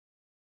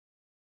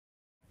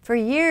For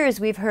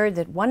years, we've heard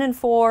that 1 in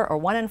 4 or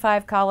 1 in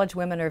 5 college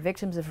women are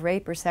victims of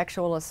rape or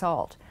sexual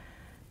assault.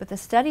 But the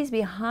studies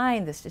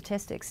behind the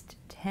statistics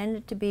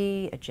tended to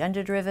be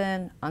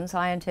agenda-driven,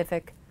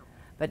 unscientific.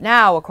 But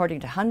now,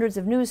 according to hundreds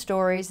of news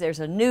stories, there's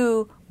a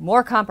new,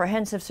 more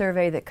comprehensive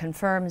survey that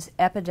confirms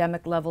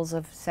epidemic levels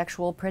of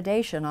sexual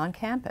predation on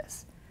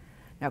campus.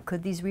 Now,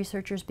 could these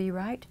researchers be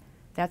right?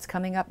 That's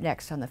coming up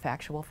next on The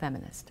Factual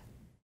Feminist.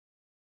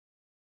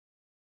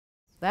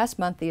 Last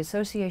month, the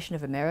Association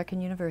of American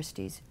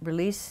Universities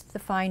released the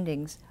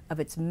findings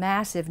of its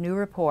massive new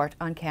report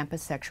on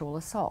campus sexual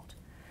assault.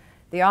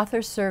 The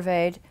authors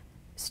surveyed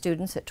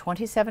students at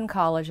 27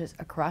 colleges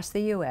across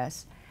the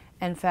U.S.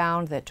 and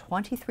found that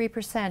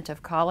 23%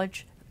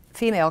 of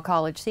female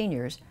college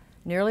seniors,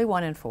 nearly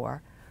 1 in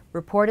 4,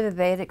 reported that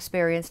they had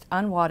experienced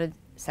unwanted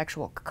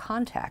sexual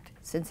contact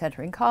since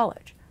entering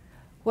college.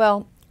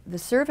 Well, the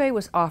survey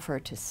was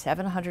offered to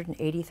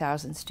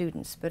 780,000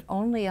 students, but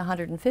only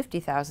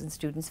 150,000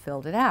 students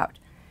filled it out.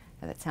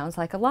 Now, that sounds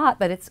like a lot,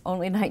 but it's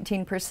only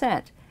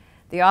 19%.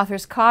 The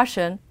authors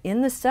caution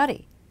in the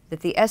study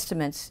that the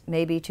estimates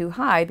may be too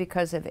high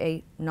because of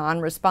a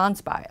non-response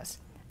bias.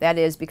 That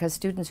is, because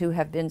students who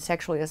have been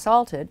sexually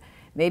assaulted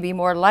may be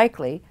more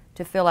likely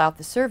to fill out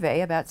the survey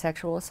about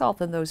sexual assault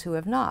than those who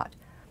have not.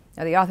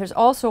 Now, the authors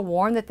also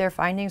warn that their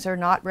findings are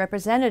not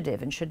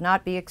representative and should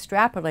not be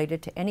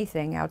extrapolated to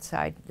anything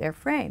outside their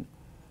frame.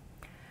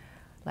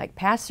 Like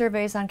past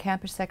surveys on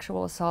campus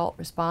sexual assault,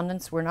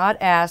 respondents were not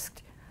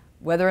asked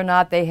whether or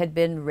not they had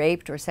been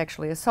raped or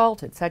sexually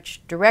assaulted.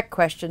 Such direct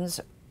questions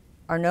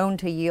are known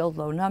to yield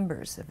low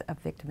numbers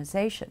of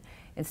victimization.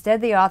 Instead,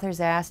 the authors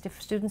asked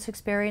if students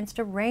experienced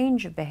a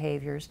range of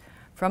behaviors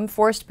from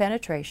forced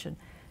penetration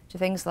to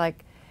things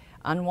like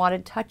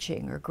unwanted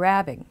touching or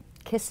grabbing,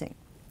 kissing.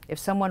 If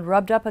someone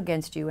rubbed up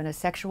against you in a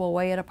sexual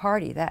way at a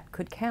party, that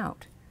could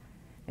count.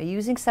 Now,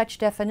 using such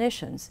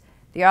definitions,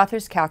 the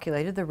authors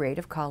calculated the rate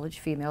of college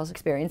females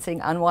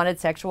experiencing unwanted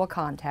sexual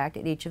contact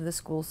at each of the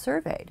schools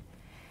surveyed.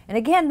 And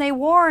again, they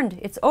warned,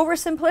 it's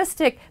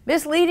oversimplistic,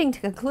 misleading to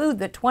conclude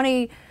that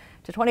 20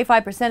 to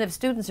 25% of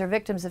students are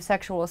victims of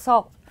sexual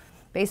assault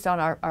based on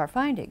our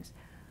findings.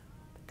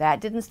 But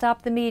that didn't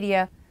stop the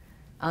media.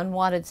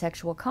 Unwanted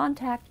sexual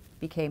contact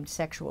became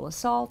sexual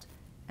assault,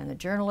 and the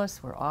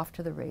journalists were off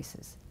to the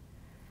races.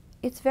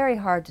 It's very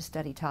hard to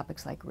study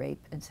topics like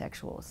rape and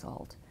sexual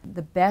assault.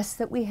 The best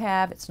that we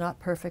have, it's not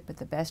perfect, but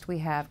the best we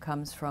have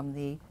comes from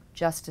the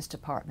Justice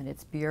Department,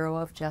 its Bureau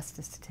of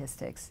Justice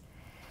Statistics.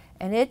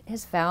 And it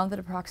has found that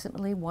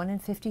approximately 1 in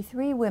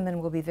 53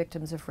 women will be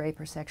victims of rape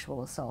or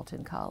sexual assault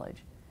in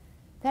college.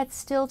 That's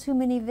still too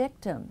many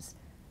victims,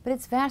 but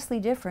it's vastly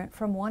different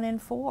from 1 in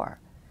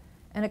 4.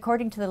 And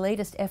according to the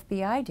latest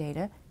FBI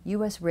data,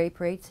 U.S. rape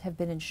rates have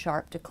been in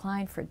sharp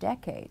decline for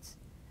decades.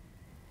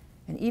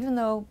 And even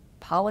though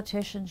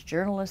politicians,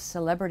 journalists,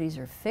 celebrities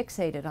are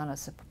fixated on a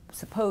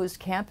supposed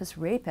campus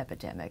rape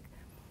epidemic,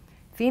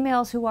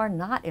 females who are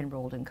not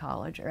enrolled in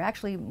college are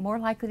actually more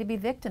likely to be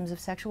victims of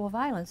sexual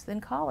violence than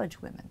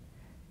college women.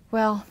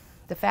 Well,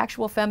 the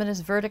Factual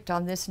Feminist verdict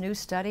on this new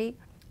study,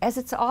 as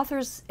its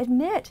authors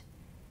admit,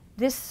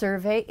 this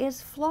survey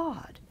is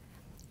flawed.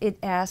 It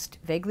asked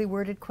vaguely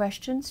worded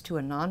questions to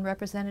a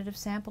non-representative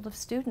sample of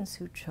students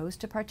who chose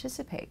to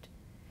participate.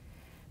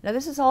 Now,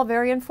 this is all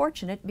very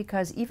unfortunate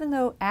because even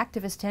though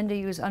activists tend to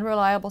use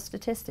unreliable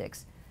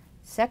statistics,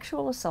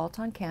 sexual assault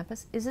on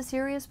campus is a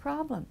serious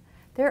problem.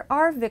 There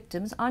are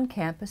victims on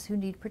campus who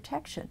need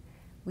protection.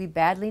 We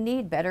badly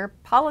need better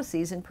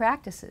policies and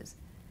practices.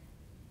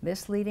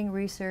 Misleading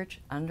research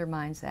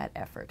undermines that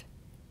effort.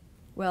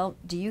 Well,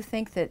 do you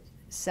think that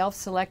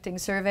self-selecting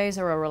surveys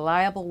are a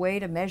reliable way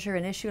to measure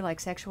an issue like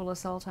sexual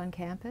assault on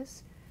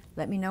campus?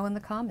 Let me know in the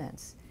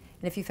comments.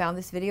 And if you found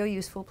this video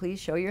useful, please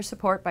show your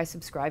support by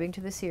subscribing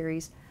to the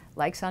series.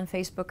 Likes on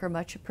Facebook are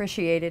much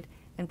appreciated,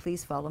 and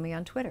please follow me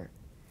on Twitter.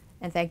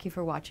 And thank you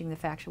for watching The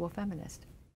Factual Feminist.